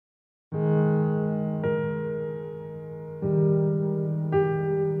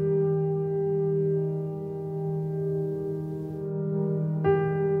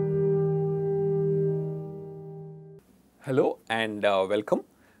Hello and welcome.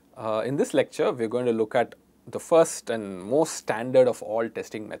 In this lecture, we are going to look at the first and most standard of all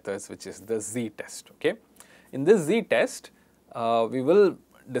testing methods, which is the z-test. Okay. In this z-test, we will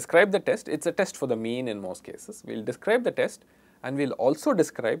describe the test. It's a test for the mean in most cases. We'll describe the test and we'll also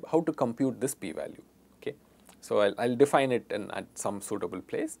describe how to compute this p-value. Okay. So I'll define it at some suitable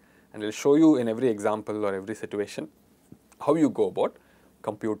place and we'll show you in every example or every situation how you go about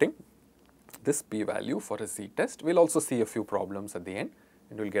computing this p-value for a z-test. We'll also see a few problems at the end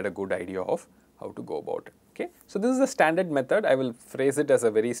and we'll get a good idea of how to go about it. Okay. So this is a standard method. I will phrase it as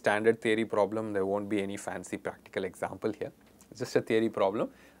a very standard theory problem. There won't be any fancy practical example here. It's just a theory problem.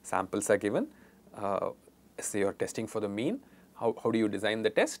 Samples are given. Say you're testing for the mean. How do you design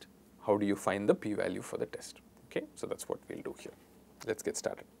the test? How do you find the p-value for the test? Okay. So that's what we'll do here. Let's get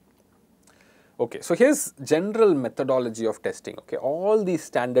started. Okay, so here's general methodology of testing. Okay, all these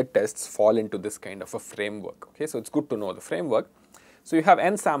standard tests fall into this kind of a framework. Okay, so it's good to know the framework. So you have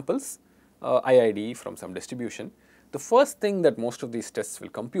n samples, IID from some distribution. The first thing that most of these tests will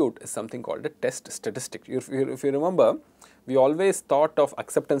compute is something called a test statistic. If you remember, we always thought of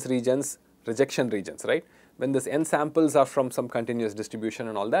acceptance regions, rejection regions, right? When this n samples are from some continuous distribution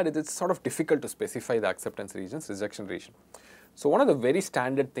and all that, it's sort of difficult to specify the acceptance regions, rejection region. So one of the very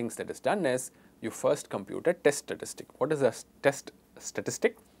standard things that is done is you first compute a test statistic. What is a test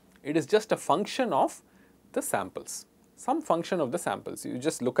statistic? It is just a function of the samples, some function of the samples. You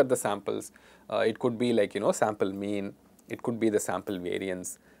just look at the samples. It could be like, sample mean. It could be the sample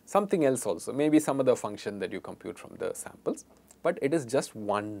variance, something else also, maybe some other function that you compute from the samples, but it is just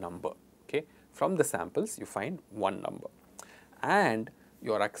one number. Okay, from the samples you find one number, and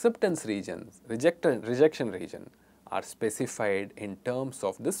your acceptance regions, rejection region, are specified in terms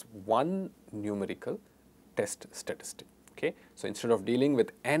of this one numerical test statistic. Okay, so instead of dealing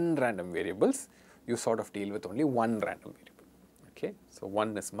with n random variables, you sort of deal with only one random variable. Okay, so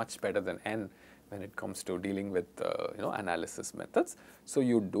one is much better than n when it comes to dealing with analysis methods. So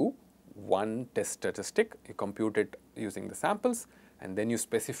you do one test statistic, you compute it using the samples, and then you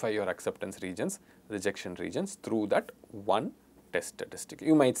specify your acceptance regions, rejection regions through that one test statistic.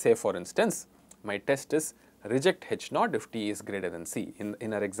 You might say, for instance, my test is reject H naught if t is greater than c.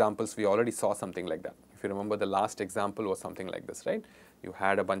 In our examples, we already saw something like that. If you remember, the last example was something like this, right? You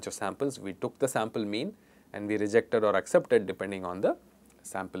had a bunch of samples, we took the sample mean and we rejected or accepted depending on the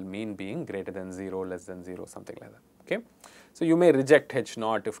sample mean being greater than 0, less than 0, something like that. Okay? So you may reject H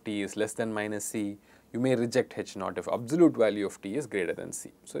naught if t is less than minus c. You may reject H naught if absolute value of t is greater than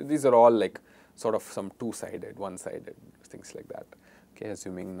c. So these are all like sort of some two-sided, one-sided, things like that. Okay,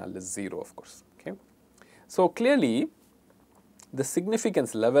 assuming null is 0, of course. Okay. So clearly, the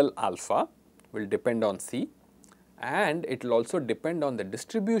significance level alpha will depend on C, and it will also depend on the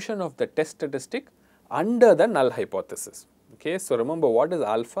distribution of the test statistic under the null hypothesis. Okay, so remember, what is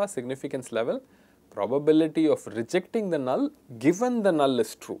alpha? Significance level, probability of rejecting the null given the null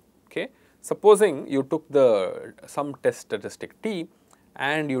is true. Okay, supposing you took some test statistic t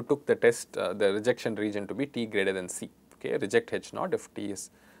and you took the the rejection region to be t greater than c. Okay, reject H naught if t is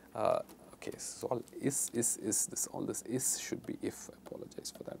okay, so all all this is should be if. I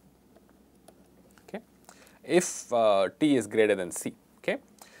apologize for that. Okay, if t is greater than c. Okay,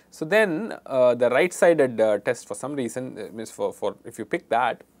 so then the right-sided test, for some reason, means for if you pick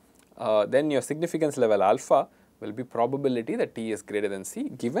that, then your significance level alpha will be probability that t is greater than c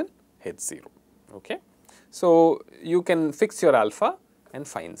given H0. Okay, so you can fix your alpha and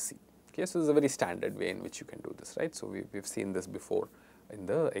find c. Okay, so this is a very standard way in which you can do this, right? So we've seen this before in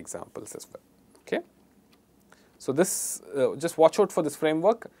the examples as well. Okay, so this just watch out for this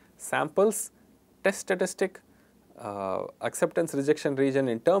framework: samples, test statistic, acceptance rejection region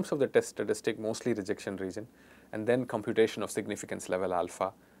in terms of the test statistic, mostly rejection region, and then computation of significance level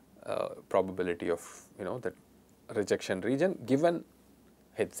alpha, probability of that rejection region given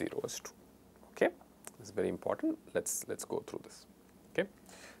H0 is true. Okay, this is very important. Let's go through this. Okay,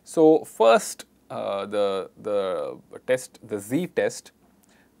 so first the z-test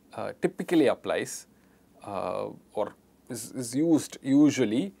typically applies or is used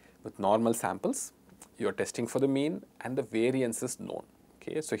usually with normal samples. You are testing for the mean and the variance is known.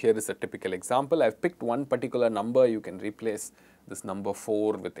 Okay, so here is a typical example. I have picked one particular number. You can replace this number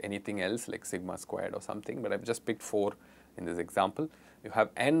 4 with anything else like sigma squared or something, but I have just picked 4 in this example. You have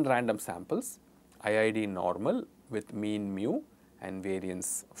n random samples, IID normal with mean mu and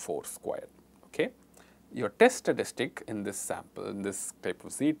variance 4 squared. Okay, your test statistic in this sample, in this type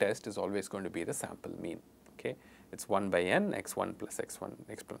of z-test, is always going to be the sample mean. Okay, it's 1 by n, x1 plus x1,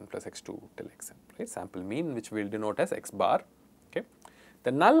 x1 plus x2 till xn, right? Sample mean, which we'll denote as x bar. Okay,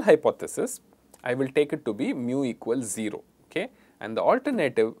 the null hypothesis I will take it to be mu equals 0, okay, and the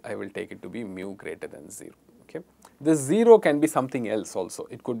alternative I will take it to be mu greater than 0, okay. This 0 can be something else also.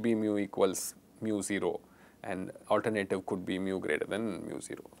 It could be mu equals mu 0 and alternative could be mu greater than mu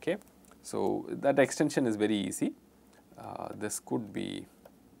 0, okay. So, that extension is very easy. This could be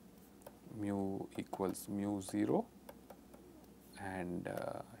mu equals mu 0 and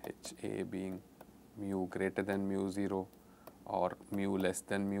HA being mu greater than mu 0 or mu less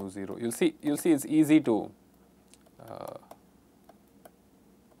than mu 0. You'll see it's easy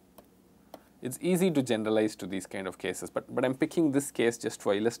to generalize to these kind of cases, but I'm picking this case just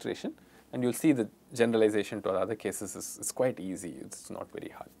for illustration, and you'll see the generalization to other cases is quite easy. It's not very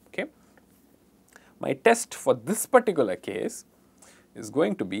hard, okay. My test for this particular case is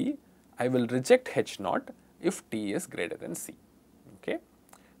going to be, I will reject H naught if T is greater than C, okay.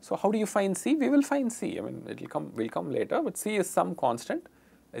 So, how do you find C? We will find C. I mean, will come later, but C is some constant.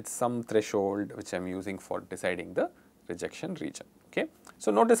 It's some threshold which I am using for deciding the rejection region, okay.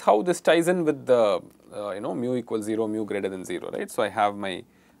 So, notice how this ties in with the mu equals 0, mu greater than 0, right. So, I have my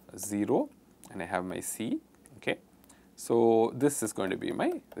 0 and I have my C, okay. So, this is going to be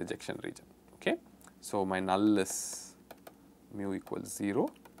my rejection region, okay. So, my null is mu equals 0,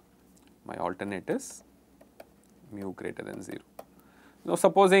 my alternate is mu greater than 0. Now,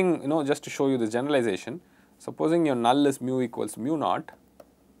 supposing, just to show you the generalization, supposing your null is mu equals mu naught,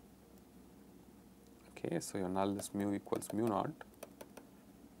 okay, so your null is mu equals mu naught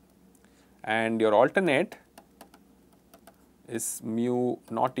and your alternate is mu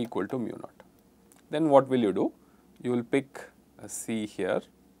not equal to mu naught. Then what will you do? You will pick a C here.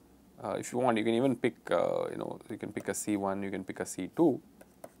 If you want, you can even pick, you can pick a C1, you can pick a C2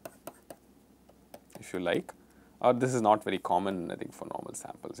 if you like. This is not very common, I think, for normal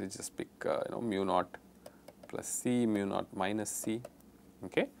samples. You just pick, mu naught plus C, mu naught minus C,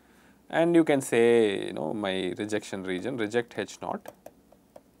 okay. And you can say, my rejection region, reject H naught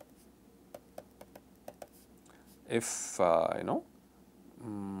if,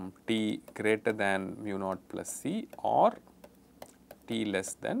 T greater than mu naught plus C or T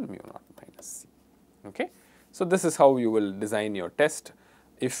less than mu naught minus C, okay. So, this is how you will design your test.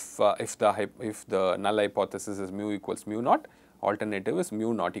 If the null hypothesis is mu equals mu naught, alternative is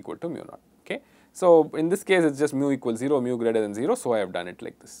mu not equal to mu naught, okay. So, in this case it is just mu equals 0, mu greater than 0, so I have done it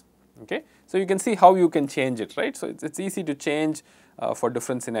like this, okay. So, you can see how you can change it, right. So, it's easy to change for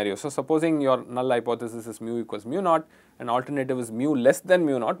different scenarios. So, supposing your null hypothesis is mu equals mu naught and alternative is mu less than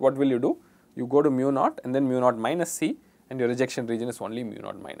mu naught, what will you do? You go to mu naught and then mu naught minus C and your rejection region is only mu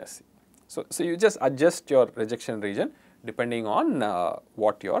naught minus C. So, you just adjust your rejection region depending on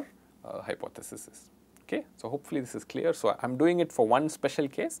what your hypothesis is, okay. So, hopefully this is clear. So, I am doing it for one special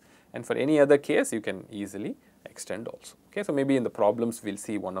case, and for any other case you can easily extend also, okay. So, maybe in the problems we will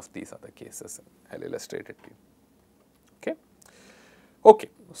see one of these other cases and I will illustrate it to you, okay. Okay.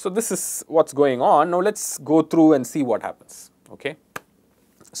 So, this is what is going on. Now, let us go through and see what happens, okay.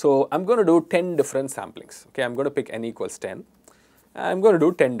 So, I am going to do 10 different samplings, okay. I am going to pick n equals 10. I am going to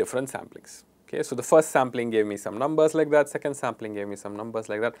do 10 different samplings. Okay, so the first sampling gave me some numbers like that, second sampling gave me some numbers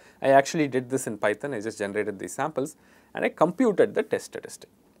like that. I actually did this in Python, I just generated these samples and I computed the test statistic,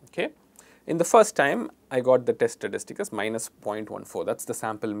 okay. In the first time, I got the test statistic as minus 0.14, that is the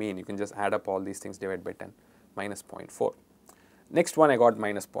sample mean. You can just add up all these things, divide by 10, minus 0.4. Next one I got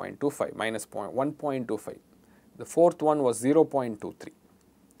minus 0.25, minus 1.25. The fourth one was 0.23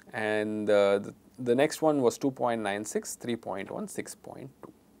 and the next one was 2.96, 3.1, 6.2,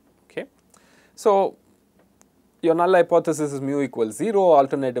 okay. So, your null hypothesis is mu equals 0,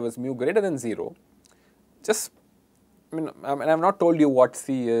 alternative is mu greater than 0. Just, I have not told you what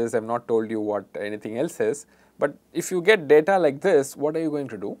C is, I have not told you what anything else is, but if you get data like this, what are you going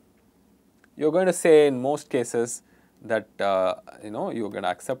to do? You are going to say in most cases that, you are going to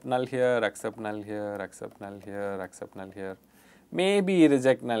accept null here, accept null here, accept null here, accept null here, maybe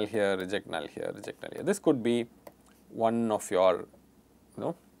reject null here, reject null here, reject null here. This could be one of your,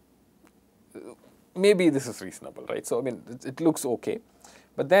 maybe this is reasonable, right. So, I mean it looks okay,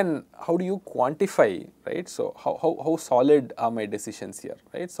 but then how do you quantify, right. So, how solid are my decisions here,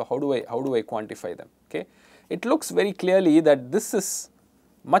 right. So, how do I quantify them, okay. It looks very clearly that this is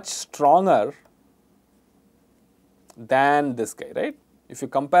much stronger than this guy, right. If you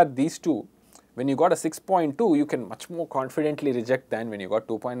compare these two, when you got a 6.2, you can much more confidently reject than when you got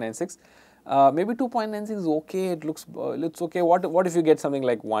 2.96. Maybe 2.96 is okay, it looks okay. What if you get something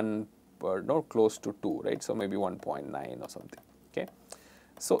like 1 close to 2, right. So, maybe 1.9 or something, okay.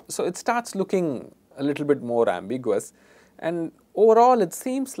 So, it starts looking a little bit more ambiguous, and overall it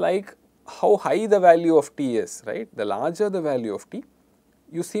seems like how high the value of T is, right. The larger the value of T,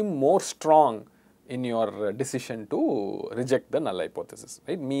 you seem more strong in your decision to reject the null hypothesis,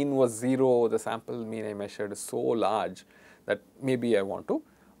 right? Mean was 0, the sample mean I measured is so large that maybe I want to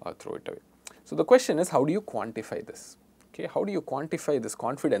throw it away. So the question is, how do you quantify this? Okay, how do you quantify this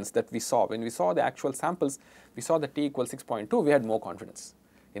confidence that we saw? When we saw the actual samples, we saw that t equals 6.2, we had more confidence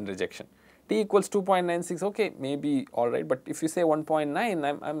in rejection. T equals 2.96, okay, maybe all right, but if you say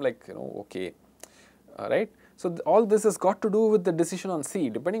 1.9, I'm like, okay, right? So all this has got to do with the decision on C.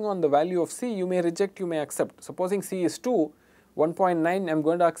 Depending on the value of C, you may reject, you may accept. Supposing C is 2, 1.9 I'm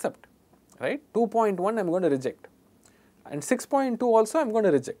going to accept, right? 2.1 I'm going to reject, and 6.2 also I'm going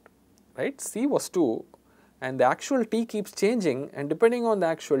to reject, right? C was 2 and the actual T keeps changing, and depending on the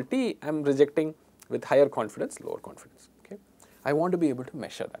actual T I'm rejecting with higher confidence, lower confidence, okay? I want to be able to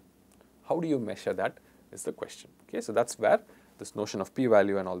measure that. How do you measure that is the question, okay? So that's where this notion of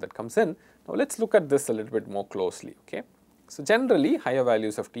p-value and all that comes in. Now let's look at this a little bit more closely, okay? So generally higher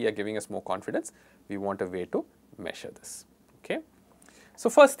values of t are giving us more confidence. We want a way to measure this, okay? So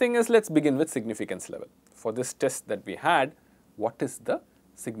first thing is, let's begin with significance level. For this test that we had, what is the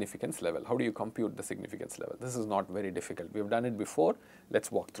significance level? How do you compute the significance level? This is not very difficult. We have done it before.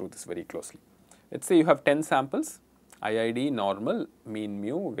 Let's walk through this very closely. Let's say you have 10 samples, IID, normal, mean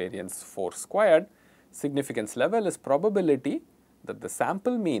mu, variance 4 squared. Significance level is probability that the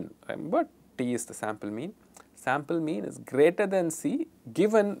sample mean, remember t is the sample mean is greater than C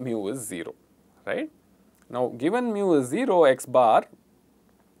given mu is 0, right? Now given mu is 0, x bar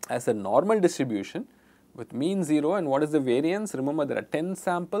as a normal distribution with mean 0, and what is the variance? Remember, there are 10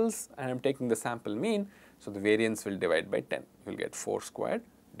 samples and I am taking the sample mean, so the variance will divide by 10. You will get 4 squared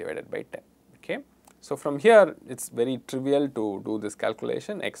divided by 10, okay? So from here it's very trivial to do this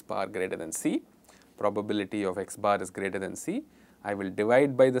calculation, x bar greater than C, probability of x bar is greater than C. I will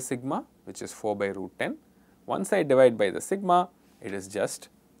divide by the sigma, which is 4 by root 10. Once I divide by the sigma, it is just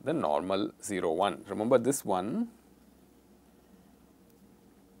the normal 0, 1. Remember, this one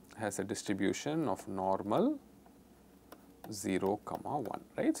has a distribution of normal 0, 1,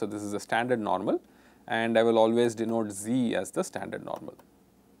 right? So this is the standard normal, and I will always denote Z as the standard normal.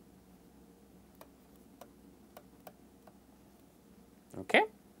 Okay,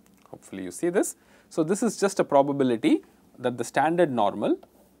 hopefully you see this. So this is just a probability that the standard normal,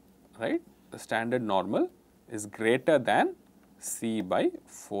 right, the standard normal is greater than C by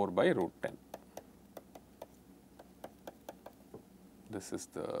 4 by root 10. This is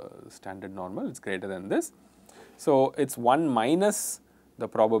the standard normal, it's greater than this. So it's 1 minus the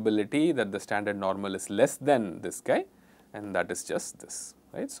probability that the standard normal is less than this guy, and that is just this,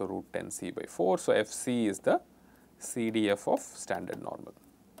 right? So root 10 C by 4. So FC is the CDF of standard normal,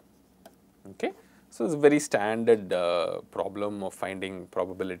 okay? So it's a very standard problem of finding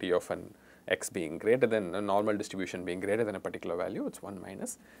probability of an x being greater than a normal distribution being greater than a particular value. It's 1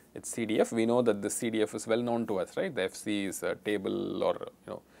 minus its CDF. We know that the CDF is well known to us, right? The FC is a table, or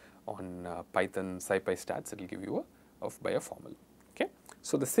on Python SciPy stats, it will give you by a formula, okay?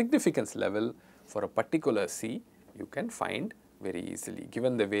 So the significance level for a particular C you can find very easily.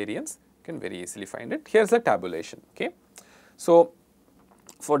 Given the variance, you can very easily find it. Here's a tabulation, okay? So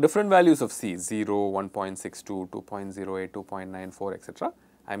for different values of C, 0, 1.62, 2.08, 2.94, etc.,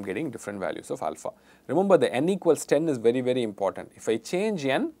 I am getting different values of alpha. Remember, the n equals 10 is very, very important. If I change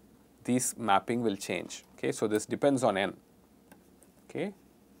n, this mapping will change, okay? So this depends on n, okay?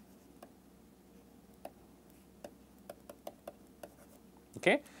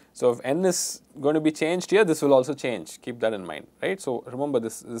 Okay? So if n is going to be changed here, this will also change. Keep that in mind, right? So remember,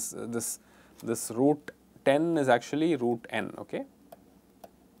 this root 10 is actually root n, okay?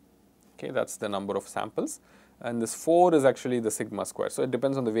 Okay, that's the number of samples, and this 4 is actually the sigma square. So it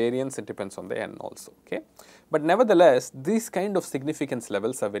depends on the variance, it depends on the n also, okay? But nevertheless, these kind of significance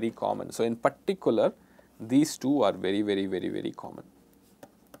levels are very common. So in particular, these two are very, very, very, very common,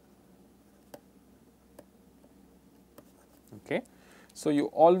 okay? So you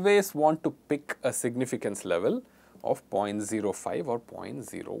always want to pick a significance level of 0.05 or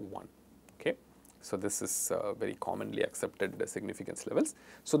 0.01, okay? So this is very commonly accepted significance levels.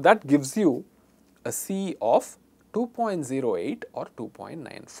 So that gives you a C of 2.08 or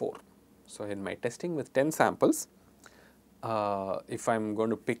 2.94. So in my testing with 10 samples, if I am going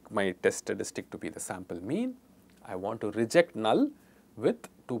to pick my test statistic to be the sample mean, I want to reject null with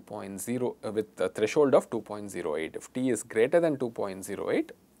 2.0 with a threshold of 2.08. If t is greater than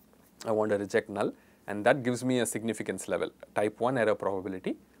 2.08, I want to reject null, and that gives me a significance level, type 1 error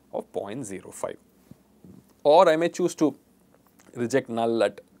probability of 0.05. Or I may choose to reject null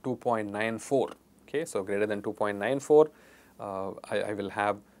at 2.94, okay? So greater than 2.94, I will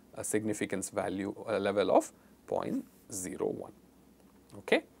have a significance value level of 0.01,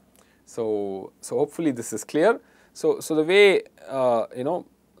 okay? So hopefully this is clear. So the way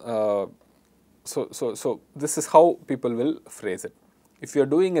so this is how people will phrase it. If you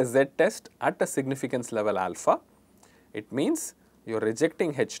are doing a z-test at a significance level alpha, it means you are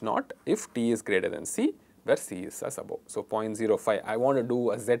rejecting H naught if T is greater than C, where C is as above. So 0.05, I want to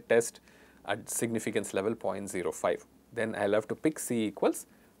do a z-test at significance level 0.05. Then I will have to pick C equals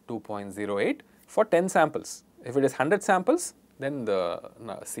 2.08 for 10 samples. If it is 100 samples, then the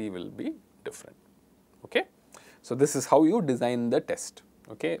C will be different. Okay? So this is how you design the test.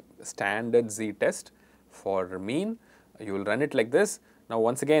 Okay, standard z-test for mean, you will run it like this. Now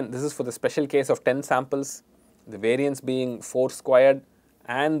once again, this is for the special case of 10 samples, the variance being 4 squared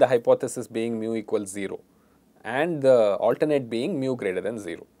and the hypothesis being mu equals 0 and the alternate being mu greater than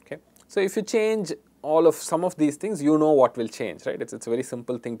 0. Okay. So if you change some of these things, you know what will change, right? It's a very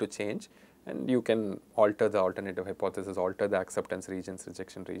simple thing to change, and you can alter the alternative hypothesis, alter the acceptance regions,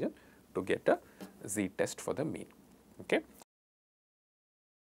 rejection region to get a z-test for the mean. Okay.